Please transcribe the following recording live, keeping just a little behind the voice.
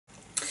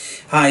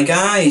Hi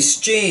guys,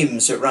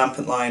 James at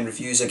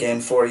RampantLionReviews again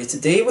for you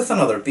today with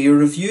another beer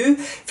review.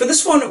 For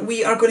this one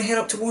we are going to head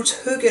up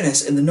towards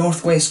Höganäs in the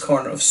northwest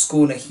corner of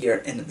Skåne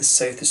here in the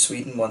south of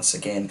Sweden once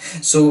again.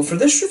 So for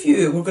this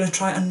review we're going to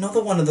try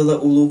another one of the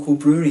little local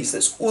breweries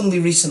that's only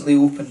recently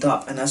opened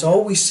up, and as I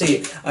always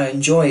say, I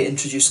enjoy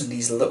introducing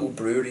these little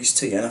breweries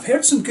to you, and I've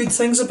heard some good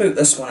things about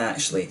this one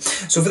actually.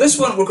 So for this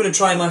one we're going to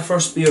try my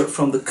first beer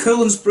from the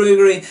Kullens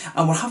Bryggeri,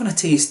 and we're having a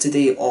taste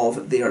today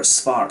of their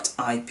Svart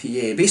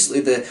IPA,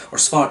 basically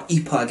or Svart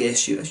IPA I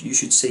guess you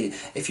should say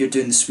if you're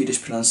doing the Swedish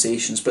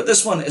pronunciations, but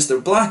this one is their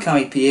black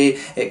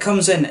IPA. It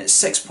comes in at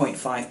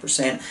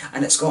 6.5%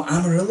 and it's got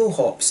Amarillo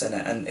hops in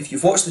it, and if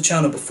you've watched the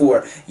channel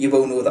before you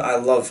will know that I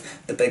love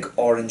the big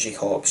orangey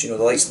hops, you know,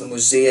 the likes of the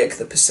Mosaic,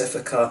 the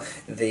Pacifica,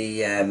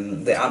 the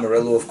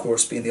Amarillo of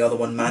course being the other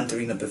one,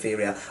 Mandarina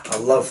Bavaria. I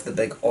love the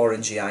big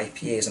orangey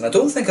IPAs, and I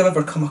don't think I've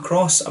ever come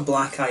across a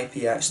black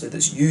IPA actually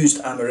that's used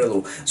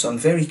Amarillo, so I'm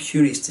very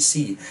curious to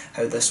see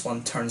how this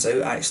one turns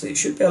out actually. It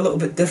should be a little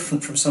bit different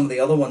from some of the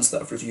other ones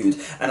that I've reviewed,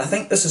 and I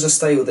think this is a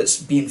style that's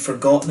been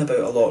forgotten about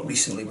a lot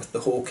recently with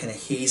the whole kind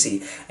of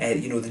hazy,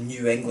 you know, the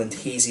New England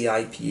hazy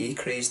IPA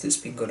craze that's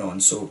been going on.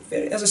 So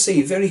as I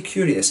say, very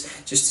curious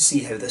just to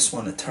see how this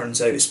one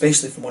turns out,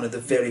 especially from one of the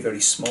very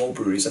small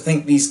breweries. I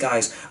think these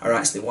guys are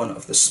actually one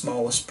of the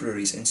smallest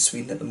breweries in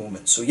Sweden at the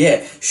moment. So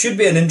yeah, should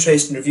be an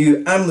interesting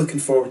review. I'm looking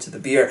forward to the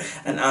beer,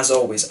 and as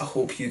always I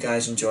hope you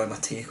guys enjoy my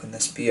take on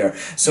this beer.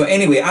 So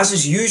anyway, as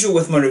is usual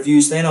with my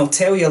reviews then, I'll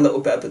tell you a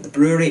little bit about the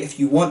brewery. If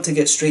you want to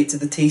get straight to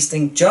the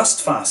tasting,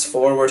 just fast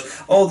forward.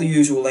 All the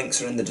usual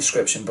links are in the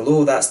description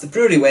below. That's the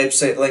brewery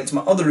website, the link to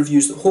my other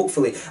reviews that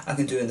hopefully I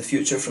can do in the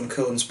future from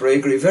Kullens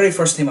Bryggeri. Very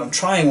first time I'm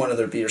trying one of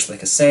their beers,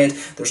 like I said.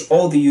 There's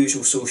all the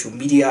usual social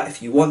media.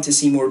 If you want to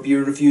see more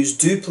beer reviews,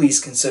 do please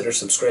consider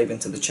subscribing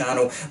to the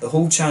channel. The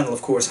whole channel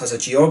of course has a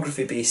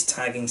geography based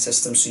tagging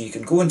system, so you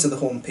can go into the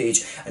home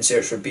page and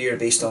search for beer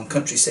based on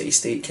country, city,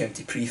 state,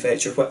 county,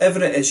 prefecture,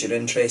 whatever it is you're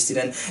interested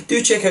in.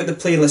 Do check out the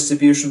playlists of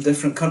beers from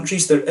different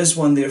countries. There is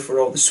one there for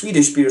all the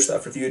Swedish beers that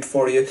I've reviewed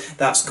for you.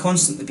 That's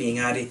constantly being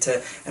added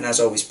to, and as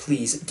always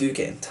please do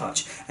get in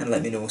touch and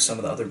let me know some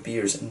of the other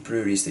beers and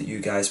breweries that you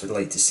guys would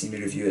like to see me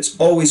review. It's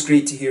always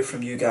great to hear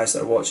from you guys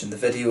that are watching the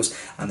videos,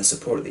 and the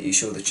support that you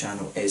show the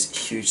channel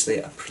is hugely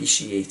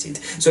appreciated.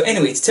 So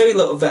anyway, to tell you a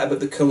little bit about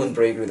the Kullen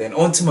Bryggeri then,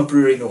 on to my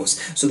brewery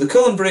notes. So the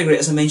Kullen Bryggeri,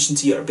 as I mentioned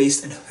to you, are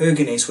based in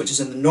Höganäs, which is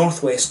in the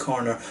northwest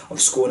corner of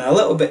Skåne, a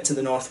little bit to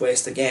the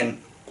northwest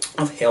again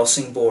of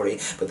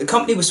Helsingborg, but the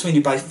company was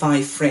founded by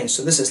 5 friends.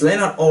 So this is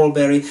Lennart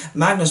Alberg,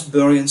 Magnus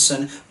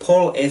Börjesson,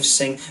 Paul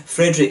Efsing,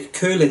 Fredrik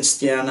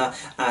Kulenstierna,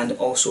 and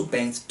also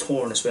Bengt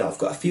Torn as well. I've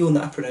got a feeling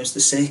that I pronounced the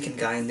second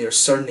guy in their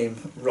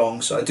surname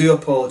wrong, so I do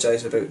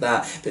apologise about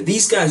that. But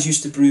these guys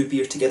used to brew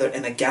beer together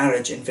in a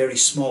garage in very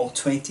small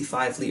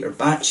 25-litre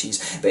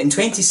batches, but in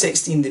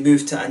 2016 they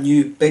moved to a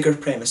new bigger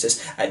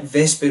premises at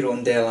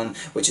Väsbyrondelen,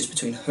 which is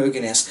between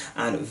Höganäs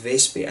and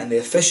Väsby, and they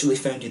officially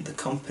founded the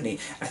company,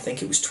 I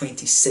think it was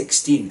 2016,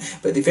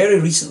 but they very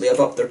recently have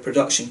upped their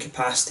production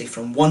capacity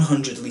from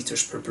 100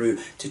 litres per brew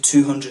to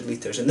 200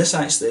 litres, and this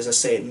actually, as I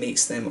said,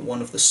 makes them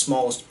one of the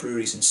smallest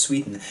breweries in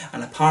Sweden,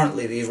 and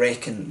apparently they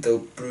reckon they'll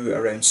brew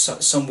around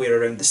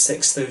somewhere around the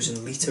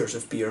 6,000 litres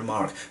of beer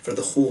mark for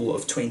the whole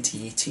of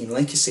 2018.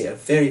 Like I say, a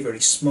very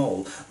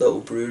small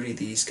little brewery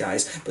these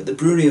guys, but the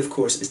brewery of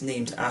course is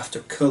named after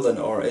Kullen,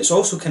 or it's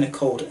also kind of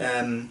called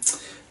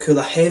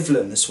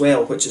Kullahevlen as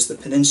well, which is the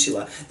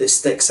peninsula that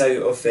sticks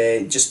out of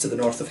just to the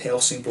north of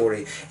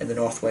Helsingborg in the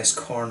northwest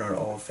corner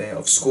of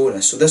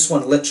Skåne. So this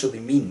one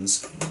literally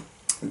means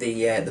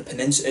the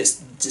peninsula.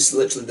 It's just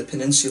literally the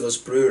peninsula's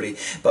brewery.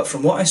 But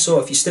from what I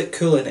saw, if you stick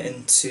Kullen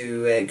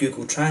into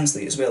Google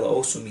Translate as well, it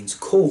also means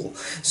coal.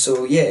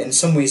 So yeah, in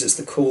some ways it's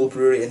the coal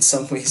brewery, in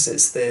some ways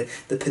it's the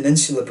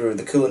peninsula brewery,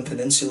 the Kullen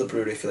Peninsula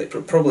Brewery, if you like.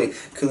 Probably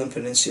Kullen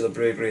Peninsula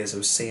Brewery, as I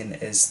was saying,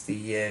 is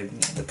the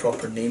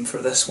proper name for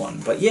this one.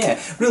 But yeah,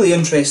 really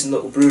interesting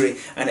little brewery,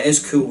 and it is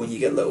cool when you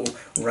get little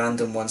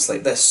random ones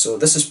like this. So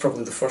this is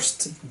probably the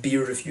first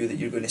beer review that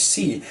you're going to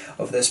see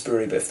of this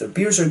brewery, but if their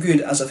beers are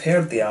good, as I've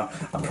heard they are,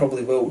 I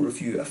probably will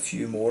review a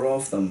few more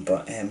of them.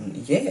 But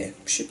yeah,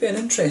 should be an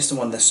interesting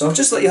one this. So I'll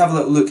just let you have a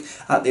little look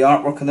at the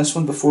artwork on this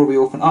one before we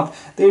open up.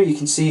 There you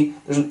can see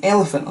there's an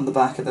elephant on the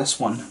back of this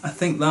one. I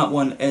think that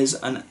one is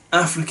an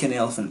African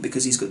elephant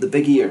because he's got the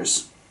big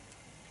ears.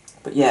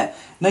 But yeah,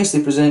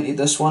 nicely presented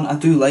this one. I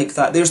do like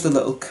that. There's the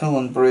little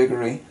Kullen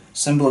Bryggeri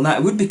symbol, and that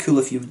it would be cool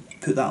if you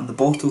put that on the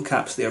bottle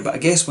caps there, but I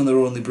guess when they're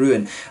only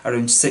brewing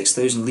around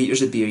 6,000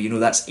 litres of beer, you know,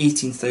 that's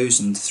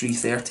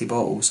 18,330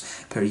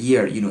 bottles per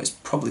year, you know, it's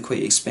probably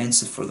quite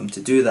expensive for them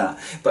to do that.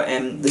 But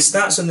the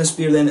stats on this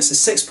beer then, it's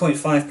a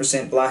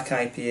 6.5% black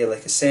IPA,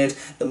 like I said.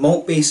 The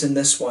malt base in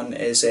this one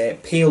is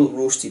pale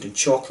roasted and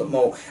chocolate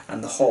malt,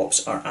 and the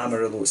hops are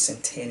Amarillo,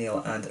 Centennial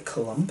and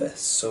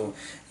Columbus. So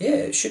yeah,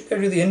 it should be a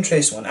really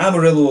interesting one.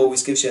 Amarillo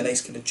always gives you a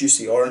nice kind of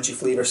juicy orangey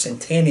flavour,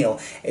 Centennial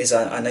is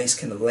a nice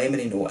kind of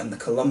lemony note, and the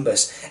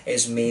Columbus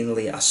is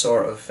mainly a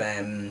sort of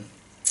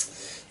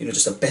you know,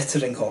 just a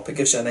bittering hop. It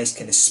gives you a nice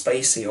kind of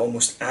spicy,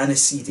 almost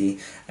aniseedy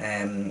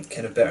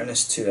kind of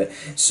bitterness to it.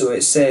 So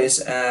it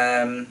says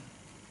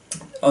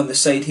on the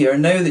side here,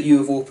 now that you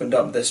have opened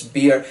up this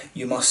beer,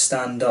 you must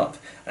stand up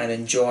and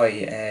enjoy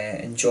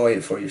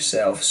it for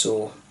yourself.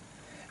 So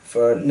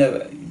for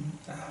now,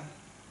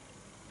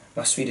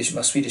 my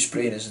Swedish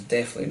brain is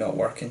definitely not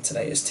working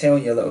tonight. It's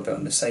telling you a little bit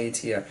on the side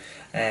here.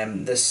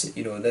 This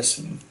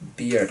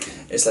beer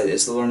is like,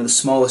 it's one of the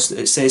smallest.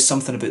 It says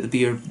something about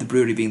the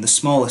brewery being the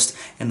smallest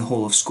in the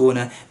whole of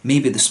Skåne,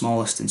 maybe the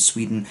smallest in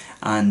Sweden,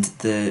 and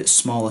the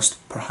smallest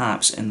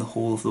perhaps in the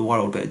whole of the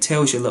world. But it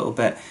tells you a little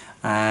bit.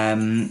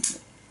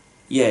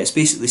 Yeah, it's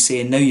basically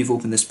saying, now you've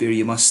opened this beer,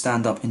 you must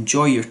stand up,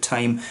 enjoy your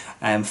time,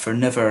 for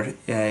never,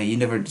 you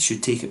never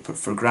should take it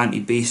for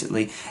granted.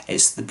 Basically,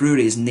 the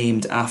brewery is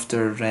named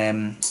after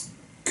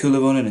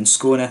Kullens in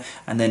Skåne,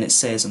 and then it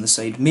says on the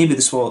side, maybe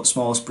the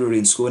smallest brewery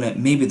in Skåne,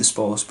 maybe the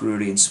smallest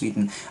brewery in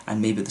Sweden,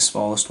 and maybe the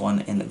smallest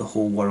one in the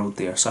whole world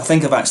there. So I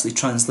think I've actually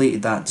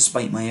translated that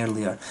despite my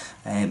earlier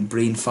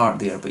brain fart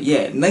there. But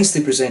yeah,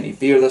 nicely presented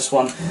beer, this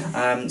one.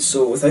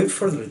 So without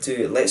further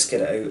ado, let's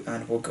get it out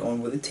and we'll get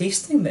on with the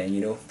tasting then,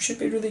 you know. Should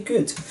be really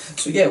good.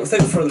 So yeah,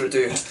 without further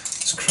ado,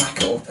 let's crack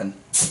it open.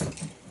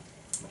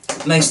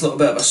 Nice little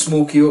bit of a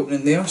smoky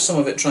opening there, some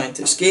of it trying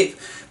to escape,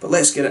 but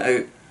let's get it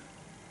out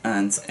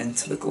and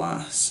into the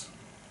glass.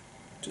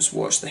 Just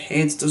watch the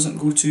head doesn't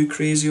go too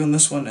crazy on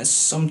this one, as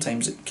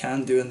sometimes it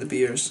can do in the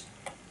beers.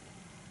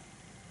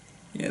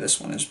 Yeah,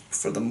 this one is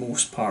for the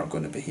most part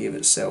going to behave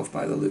itself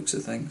by the looks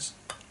of things.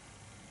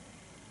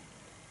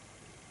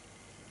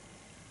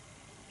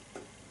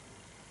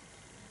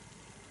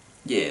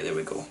 Yeah, there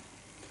we go.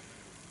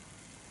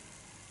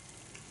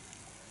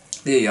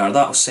 There you are,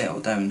 that'll settle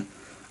down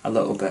a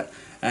little bit.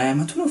 I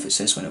don't know if it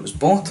says when it was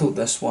bottled,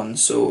 this one,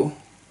 so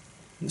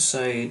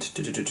inside,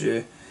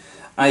 yeah,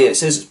 it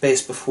says it's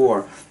best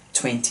before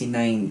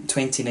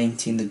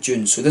 2019 the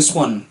June, so this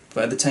one,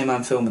 by the time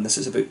I'm filming this,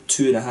 is about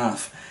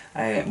 2.5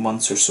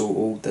 months or so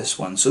old, this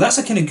one. So that's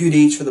a kind of good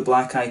age for the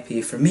black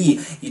IPA. For me,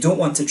 you don't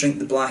want to drink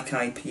the black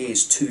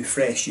IPAs too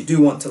fresh, you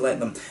do want to let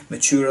them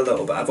mature a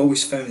little bit. I've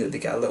always found that they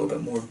get a little bit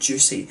more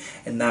juicy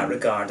in that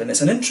regard, and it's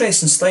an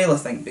interesting style, I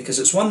think, because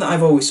it's one that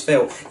I've always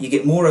felt you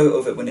get more out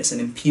of it when it's an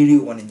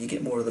imperial one and you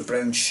get more of the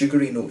brown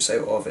sugary notes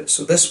out of it.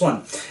 So this one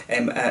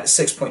at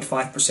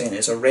 6.5%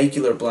 is a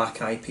regular black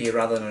IPA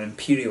rather than an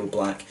imperial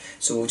black,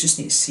 so we'll just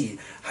need to see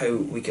how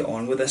we get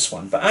on with this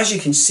one. But as you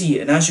can see,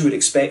 and as you would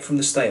expect from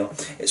the style,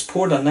 it's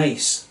poured a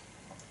nice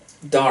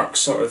dark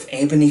sort of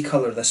ebony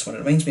colour, this one. It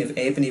reminds me of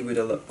ebony wood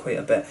quite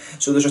a bit.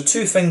 So there's a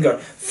 2-finger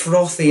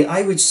frothy,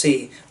 I would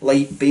say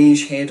light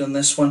beige head on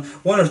this one,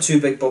 1 or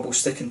 2 big bubbles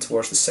sticking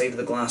towards the side of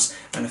the glass,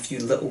 and a few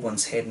little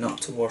ones heading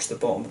up towards the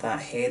bottom of that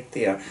head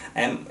there.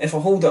 If I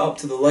hold it up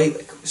to the light,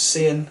 like I was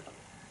saying,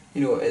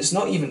 you know, it's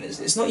not even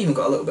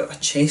got a little bit of a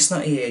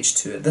chestnutty edge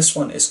to it. This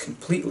one is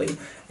completely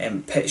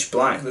pitch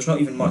black. There's not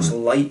even much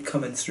light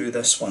coming through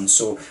this one,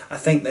 so I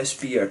think this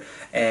beer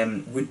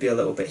would be a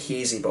little bit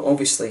hazy, but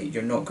obviously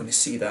you're not going to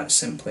see that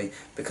simply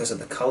because of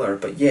the colour.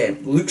 But yeah,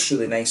 looks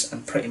really nice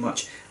and pretty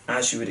much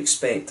as you would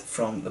expect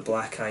from the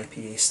black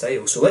IPA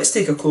style. So let's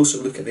take a closer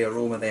look at the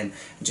aroma then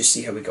and just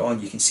see how we go on.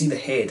 You can see the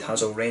head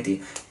has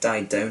already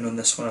died down on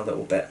this one a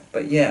little bit,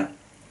 but yeah.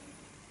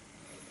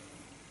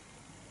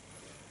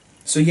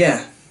 So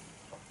yeah,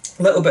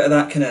 a little bit of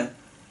that kind of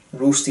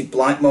roasted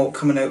black malt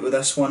coming out with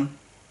this one.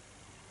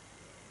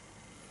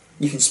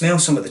 You can smell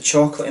some of the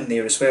chocolate in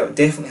there as well. It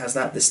definitely has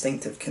that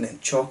distinctive kind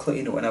of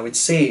chocolatey note, and I would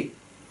say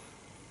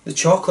the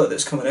chocolate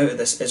that's coming out of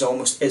this is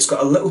almost, it's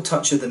got a little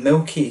touch of the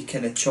milky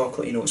kind of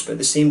chocolatey notes, but at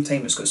the same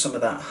time it's got some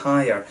of that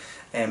higher,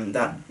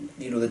 that,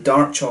 you know, the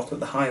dark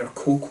chocolate, the higher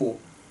cocoa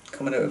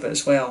coming out of it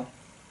as well.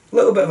 A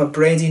little bit of a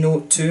bready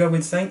note too, I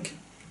would think.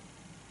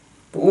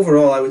 But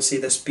overall I would say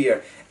this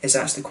beer is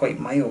actually quite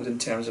mild in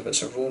terms of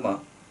its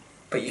aroma,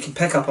 but you can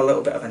pick up a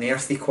little bit of an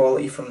earthy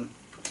quality from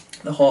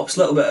the hops,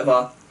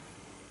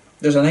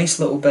 there's a nice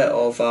little bit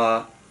of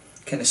a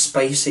kind of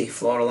spicy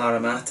floral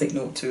aromatic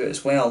note to it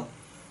as well.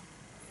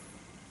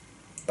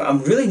 But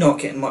I'm really not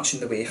getting much in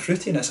the way of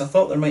fruitiness. I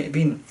thought there might have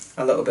been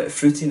a little bit of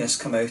fruitiness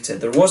come out of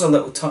it. There was a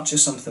little touch of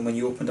something when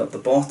you opened up the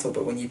bottle,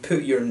 but when you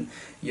put your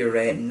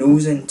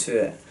nose into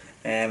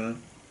it,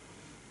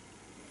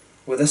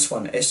 with this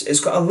one, it's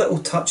got a little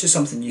touch of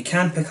something. You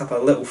can pick up a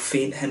little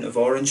faint hint of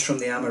orange from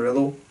the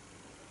Amarillo,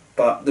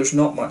 but there's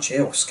not much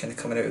else kind of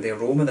coming out of the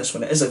aroma of this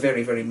one. It is a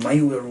very, very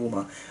mild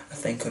aroma, I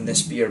think, on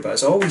this beer, but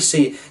as I always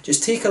say,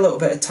 just take a little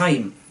bit of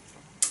time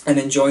and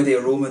enjoy the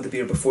aroma of the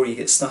beer before you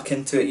get stuck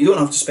into it. You don't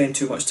have to spend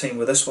too much time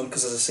with this one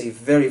because, as I say,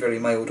 very, very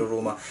mild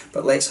aroma.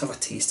 But let's have a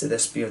taste of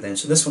this beer then.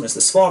 So this one is the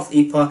Svart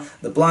IPA,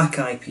 the black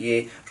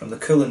IPA from the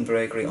Kullen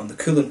Bryggeri on the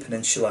Kullen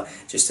Peninsula,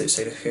 just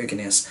outside of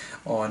Höganäs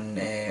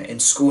in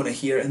Skåne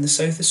here in the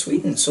south of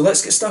Sweden. So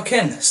let's get stuck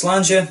in.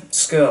 Slange,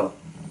 skål.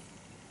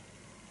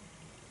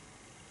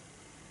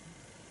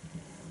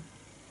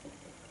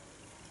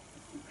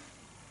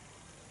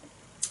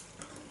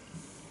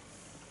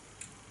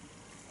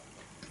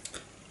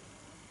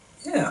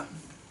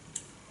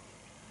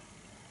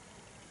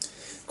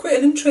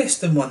 an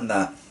interesting one,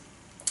 that.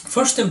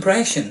 First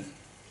impression,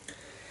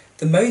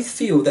 the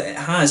mouthfeel that it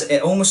has,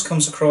 it almost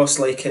comes across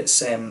like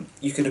it's,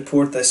 you could have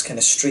poured this kind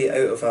of straight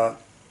out of a,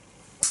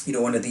 you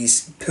know, one of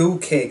these pool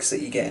kegs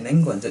that you get in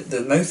England. The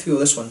mouthfeel of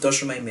this one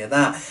does remind me of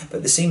that, but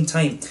at the same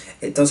time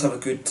it does have a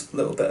good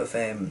little bit of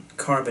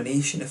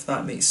carbonation, if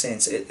that makes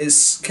sense.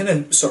 It's kind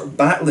of sort of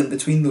battling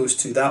between those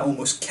two, that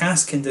almost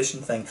cask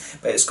condition thing,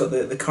 but it's got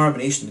the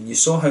carbonation. And you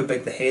saw how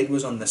big the head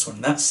was on this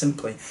one. That's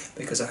simply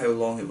because of how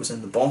long it was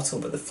in the bottle,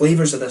 but the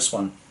flavours of this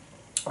one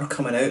are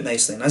coming out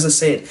nicely. And as I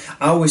said,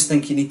 I always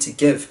think you need to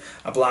give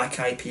a black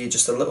IPA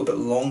just a little bit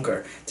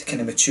longer to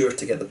kind of mature,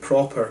 to get the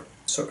proper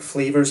sort of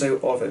flavours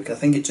out of it, because I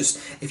think it just,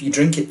 if you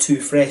drink it too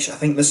fresh, I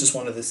think this is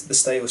one of the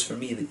styles for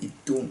me that you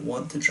don't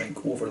want to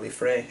drink overly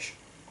fresh.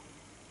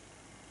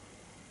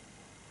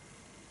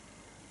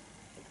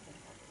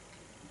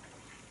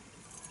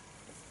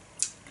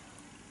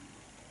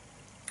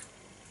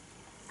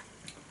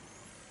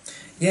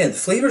 Yeah, the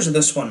flavours of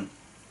this one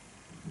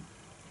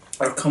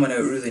are coming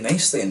out really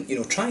nicely, and you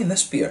know, trying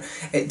this beer,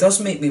 it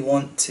does make me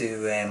want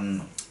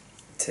to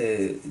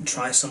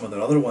try some of their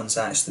other ones.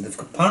 Actually, they've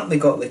apparently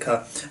got like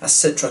a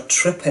Citra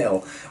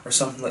Tripel or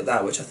something like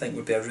that, which I think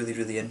would be a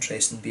really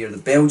interesting beer. The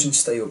Belgian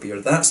style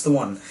beer, that's the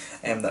one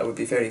that I would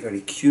be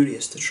very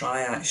curious to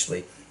try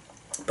actually.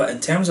 But in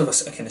terms of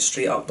a kind of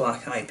straight up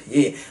black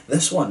IPA,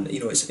 this one,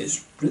 you know,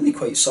 it's really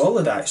quite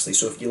solid actually.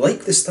 So if you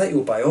like the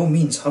style, by all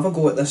means have a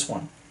go at this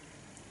one.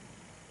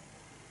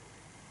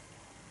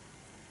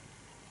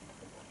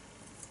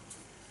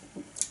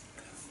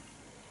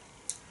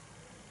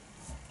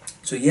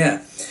 So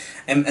yeah,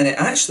 and it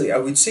actually, I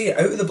would say,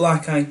 out of the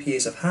black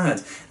IPAs I've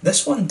had,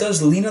 this one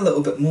does lean a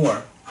little bit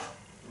more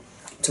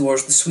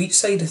towards the sweet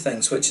side of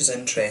things, which is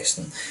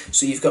interesting.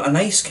 So you've got a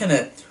nice kind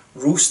of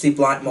roasty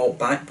black malt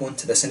backbone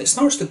to this, and it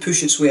starts to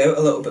push its way out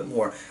a little bit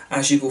more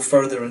as you go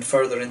further and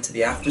further into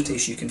the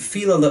aftertaste. You can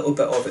feel a little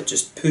bit of it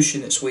just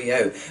pushing its way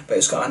out, but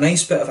it's got a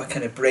nice bit of a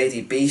kind of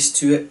bready base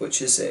to it,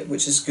 which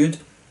is good.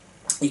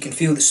 You can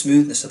feel the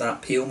smoothness of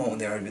that pale malt in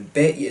there. I would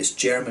bet you it's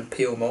German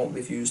pale malt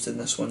they've used in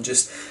this one,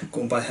 just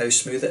going by how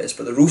smooth it is.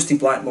 But the roasty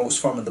black malt's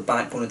forming the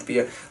backbone of the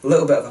beer, a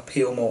little bit of a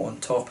pale malt on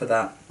top of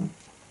that.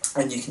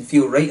 And you can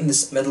feel right in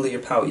the middle of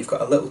your palate, you've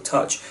got a little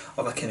touch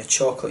of a kind of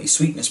chocolatey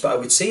sweetness. But I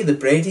would say the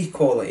bready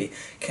quality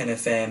kind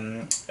of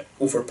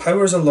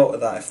overpowers a lot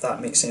of that, if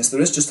that makes sense.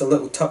 There is just a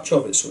little touch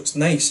of it, so it's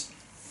nice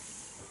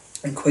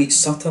and quite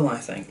subtle, I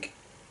think.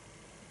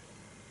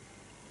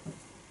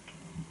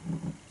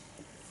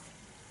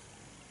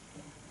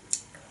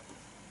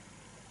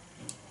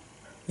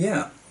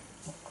 Yeah,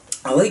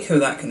 I like how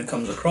that kind of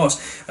comes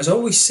across. As I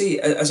always say,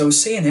 as I was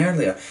saying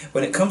earlier,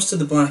 when it comes to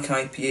the black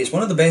IPAs,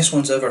 one of the best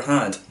ones I ever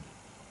had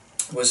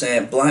was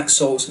black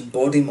salts and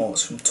body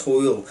malts from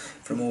Toil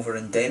from over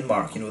in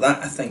Denmark. You know,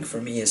 that I think for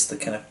me is the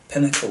kind of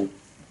pinnacle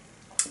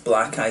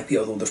black IPA,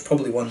 although there's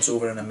probably ones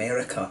over in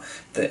America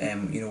that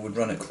you know, would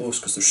run it close,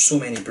 because there's so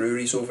many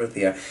breweries over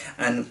there.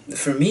 And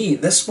for me,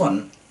 this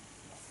one,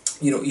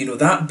 you know,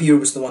 that beer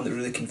was the one that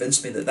really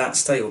convinced me that that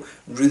style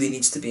really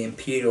needs to be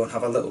imperial and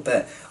have a little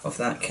bit of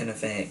that kind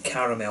of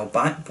caramel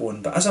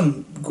backbone. But as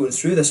I'm going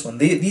through this one,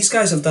 these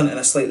guys have done it in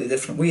a slightly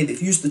different way. They've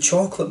used the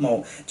chocolate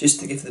malt just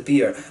to give the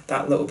beer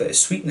that little bit of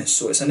sweetness.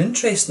 So it's an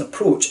interesting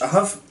approach. I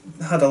have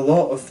had a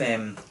lot of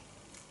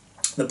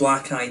the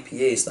black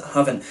IPAs that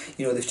haven't,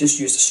 you know, they've just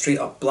used a straight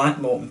up black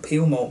malt and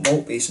pale malt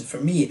base, and for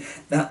me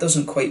that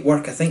doesn't quite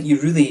work. I think you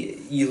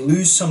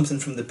lose something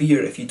from the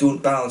beer if you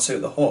don't balance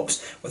out the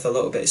hops with a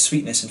little bit of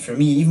sweetness. And for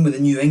me, even with the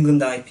New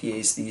England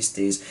IPAs these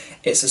days,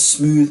 it's a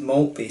smooth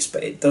malt base,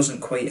 but it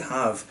doesn't quite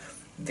have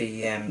the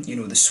you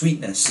know, the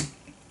sweetness,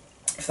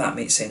 if that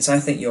makes sense. I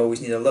think you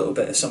always need a little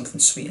bit of something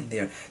sweet in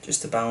there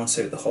just to balance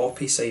out the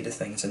hoppy side of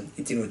things, and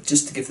you know,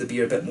 just to give the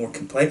beer a bit more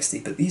complexity.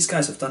 But these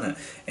guys have done it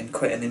in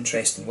quite an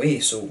interesting way,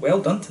 so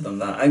well done to them.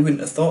 That I wouldn't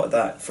have thought of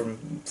that from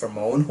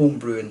my own home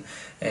brewing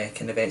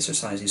kind of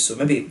exercises, so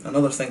maybe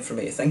another thing for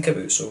me to think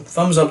about. So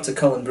thumbs up to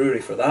Kullen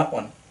Brewery for that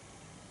one.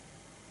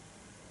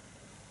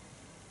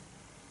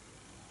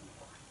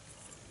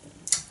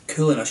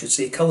 Kullen, I should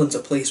say. Cullen's a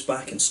place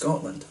back in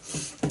Scotland.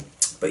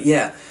 But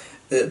yeah,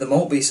 the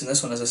malt base in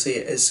this one, as I say,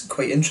 is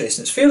quite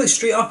interesting. It's fairly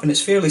straight up and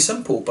it's fairly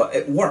simple, but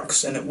it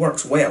works, and it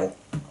works well.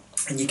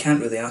 And you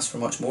can't really ask for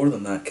much more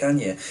than that, can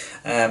you?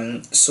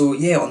 So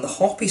yeah, on the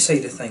hoppy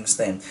side of things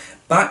then,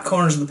 back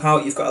corners of the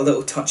palate, you've got a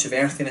little touch of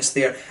earthiness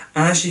there.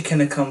 As you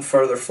kind of come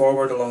further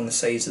forward along the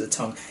sides of the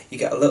tongue, you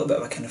get a little bit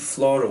of a kind of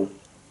floral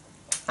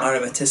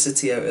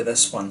aromaticity out of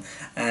this one.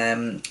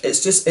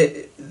 It's just,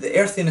 the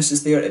earthiness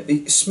is there,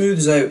 it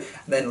smooths out,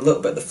 then a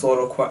little bit of the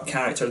floral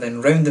character,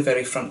 then round the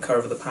very front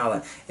curve of the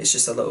palate, it's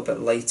just a little bit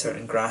lighter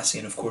and grassy,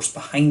 and of course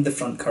behind the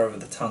front curve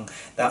of the tongue,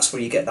 that's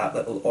where you get that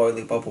little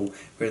oily bubble,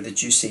 where the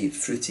juicy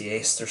fruity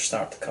esters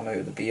start to come out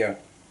of the beer.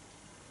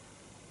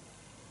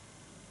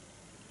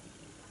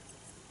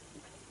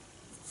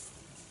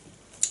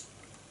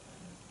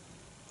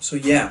 So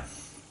yeah,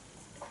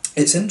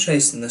 it's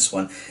interesting, this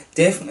one.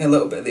 Definitely a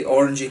little bit of the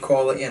orangey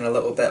quality and a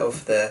little bit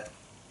of the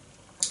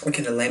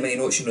kind of lemony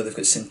notes. You know, they've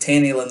got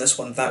Centennial in this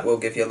one. That will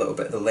give you a little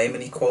bit of the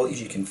lemony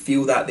qualities. You can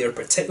feel that there,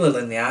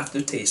 particularly in the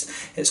aftertaste.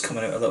 It's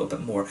coming out a little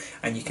bit more,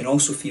 and you can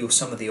also feel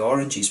some of the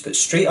oranges. But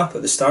straight up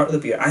at the start of the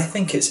beer, I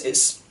think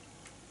it's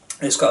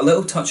got a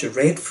little touch of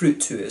red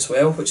fruit to it as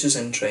well, which is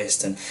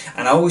interesting.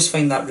 And I always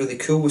find that really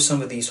cool with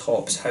some of these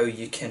hops, how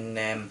you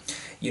can,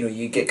 you know,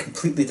 you get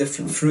completely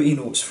different fruity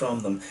notes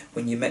from them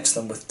when you mix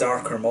them with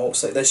darker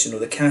malts like this. You know,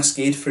 the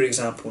Cascade, for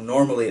example,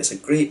 normally it's a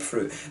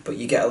grapefruit, but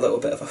you get a little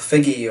bit of a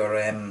figgy or,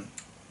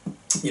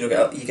 you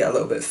know, you get a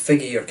little bit of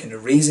figgy or kind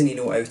of raisiny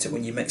note out of it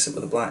when you mix it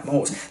with the black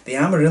malts. The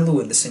Amarillo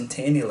and the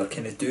Centennial are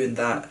kind of doing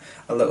that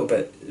a little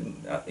bit,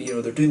 you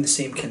know, they're doing the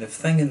same kind of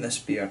thing in this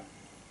beer.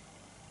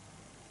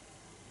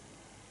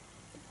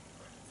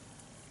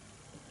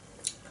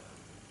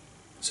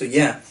 So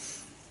yeah,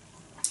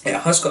 it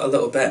has got a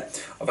little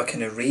bit of a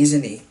kind of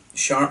raisiny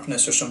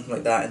sharpness or something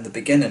like that in the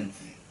beginning.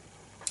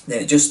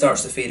 Then it just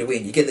starts to fade away,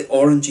 and you get the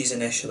oranges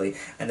initially,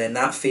 and then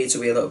that fades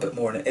away a little bit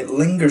more, and it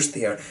lingers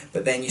there.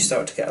 But then you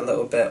start to get a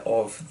little bit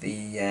of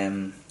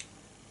the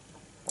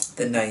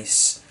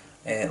nice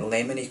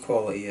lemony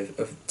quality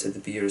to the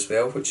beer as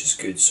well, which is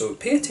good. So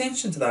pay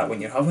attention to that when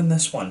you're having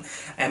this one.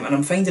 And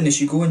I'm finding as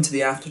you go into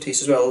the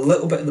aftertaste as well, a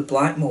little bit of the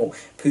black malt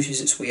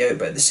pushes its way out,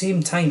 but at the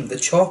same time the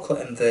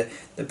chocolate and the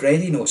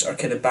bready notes are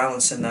kind of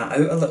balancing that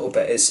out a little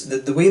bit. It's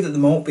the way that the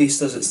malt base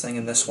does its thing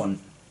in this one,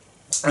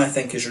 I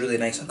think, is really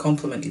nice. I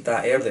complimented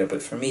that earlier,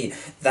 but for me,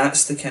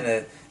 that's the kind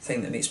of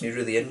thing that makes me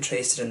really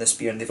interested in this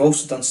beer. And they've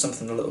also done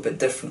something a little bit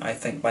different, I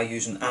think, by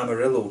using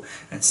Amarillo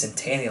and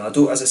Centennial.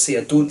 As I say,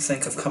 I don't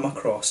think I've come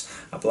across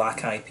a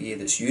black IPA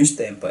that's used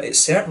them, but it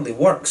certainly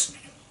works.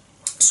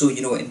 So,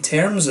 you know, in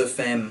terms of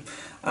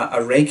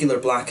a regular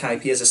black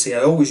IPA, as I say,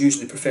 I always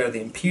usually prefer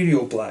the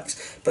Imperial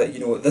Blacks, but you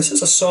know, this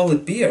is a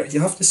solid beer. You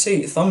have to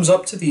say, thumbs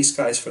up to these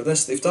guys for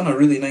this. They've done a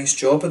really nice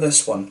job of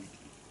this one.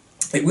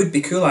 It would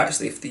be cool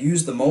actually if they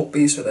used the malt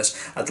base for this.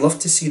 I'd love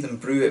to see them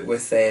brew it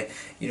with,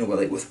 you know,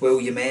 like with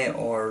Williamette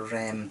or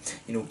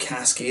you know,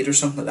 Cascade or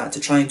something like that, to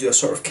try and do a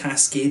sort of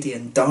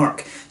Cascadian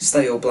dark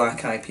style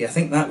black IPA. I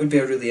think that would be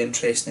a really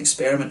interesting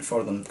experiment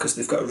for them, because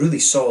they've got a really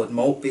solid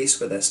malt base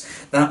with this.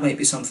 That might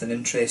be something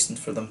interesting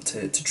for them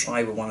to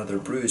try with one of their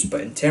brews.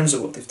 But in terms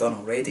of what they've done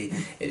already,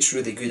 it's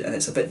really good, and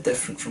it's a bit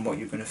different from what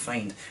you're going to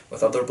find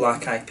with other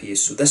black IPAs.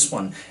 So this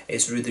one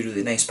is really,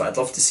 really nice. But I'd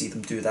love to see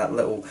them do that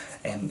little,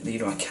 you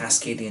know, a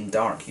Cascadian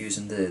dark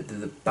using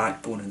the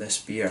backbone of this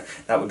beer.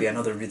 That would be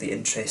another really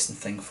interesting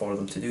thing for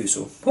them to do.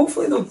 So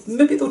hopefully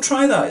maybe they'll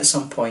try that at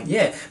some point.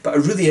 Yeah, but a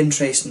really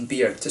interesting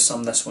beer to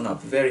sum this one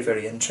up. Very,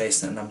 very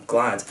interesting, and I'm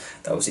glad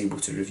that I was able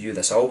to review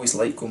this. I always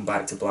like going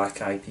back to black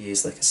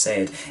IPAs, like I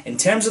said. In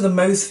terms of the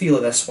mouthfeel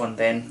of this one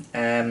then,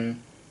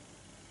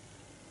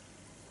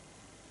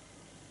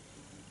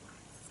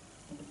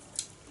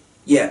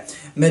 yeah,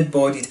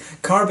 mid-bodied.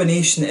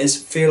 Carbonation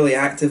is fairly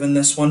active in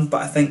this one,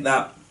 but I think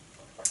that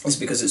is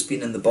because it's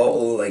been in the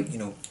bottle, like, you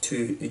know,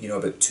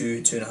 about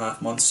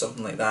 2.5 months,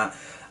 something like that.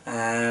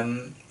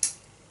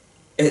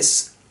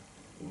 It's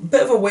a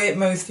bit of a wet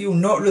mouthfeel,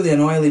 not really an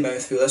oily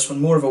mouthfeel. This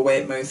one more of a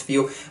wet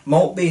mouthfeel.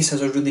 Malt base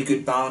has a really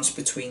good balance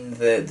between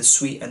the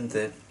sweet and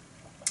the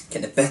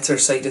kind of bitter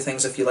side of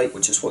things, if you like,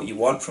 which is what you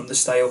want from the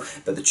style.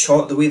 But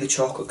the way the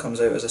chocolate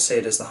comes out, as I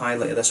said, is the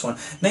highlight of this one.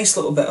 Nice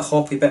little bit of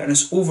hoppy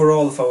bitterness.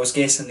 Overall, if I was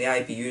guessing the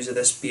IBUs of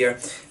this beer,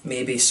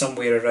 maybe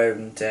somewhere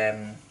around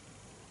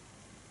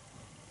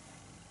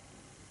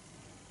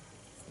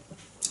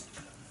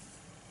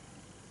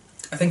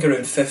I think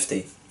around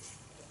 50,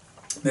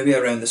 maybe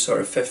around the sort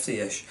of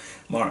 50-ish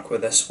mark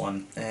with this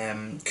one.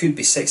 Could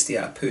be 60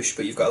 at a push,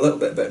 but you've got a little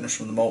bit of bitterness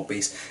from the malt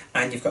base,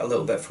 and you've got a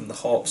little bit from the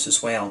hops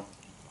as well.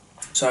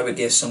 So I would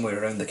guess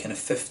somewhere around the kind of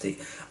 50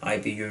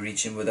 IBU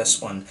region with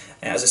this one.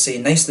 As I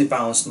say, nicely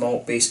balanced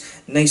malt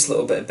base, nice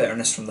little bit of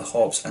bitterness from the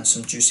hops, and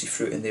some juicy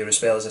fruit in there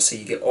as well. As I say,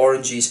 you get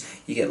oranges,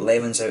 you get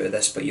lemons out of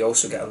this, but you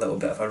also get a little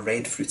bit of a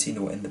red fruity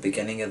note in the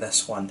beginning of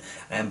this one.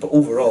 But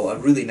overall, a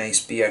really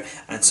nice beer,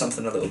 and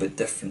something a little bit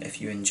different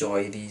if you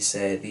enjoy these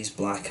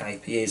black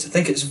IPAs. I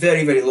think it's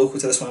very, very local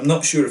to this one. I'm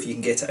not sure if you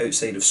can get it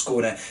outside of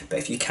Skåne, but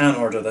if you can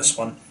order this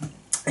one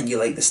and you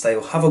like the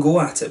style, have a go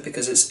at it,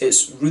 because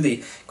it's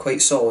really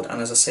quite solid, and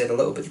as I said, a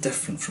little bit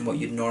different from what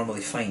you'd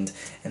normally find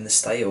in the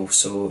style.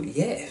 So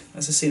yeah,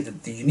 as I say,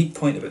 the unique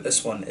point about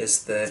this one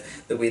is the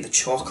way the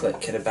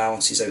chocolate kind of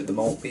balances out the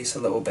malt base a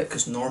little bit,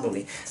 because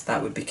normally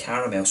that would be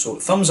caramel. So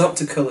thumbs up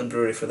to Kullen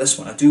Bryggeri for this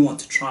one. I do want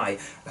to try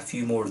a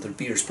few more of their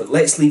beers, but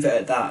let's leave it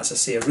at that. As I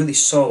say, a really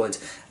solid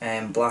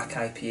black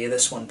IPA,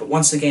 this one. But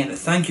once again,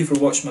 thank you for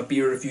watching my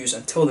beer reviews.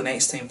 Until the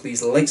next time,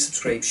 please like,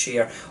 subscribe,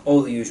 share,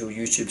 all the usual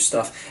YouTube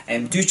stuff.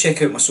 Do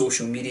check out my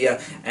social media.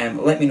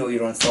 Let me know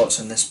your own thoughts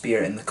on this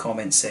beer in the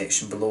comments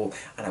section below,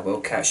 and I will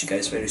catch you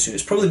guys very soon.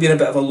 It's probably been a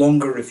bit of a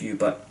longer review,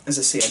 but as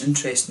I say, an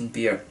interesting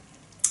beer.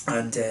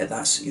 And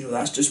that's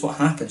just what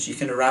happens. You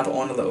kind of rabbit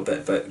on a little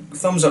bit, but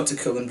thumbs up to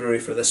Kullen Brewery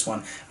for this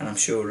one, and I'm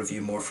sure we'll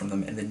review more from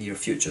them in the near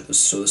future.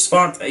 So the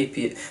Svart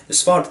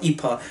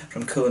IPA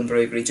from Kullen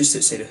Bryggeri, just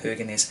outside of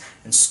Höganäs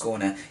in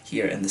Skåne,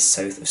 here in the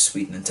south of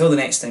Sweden. Until the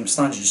next time,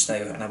 stand you just now,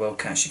 and I will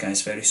catch you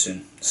guys very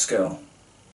soon. Skål.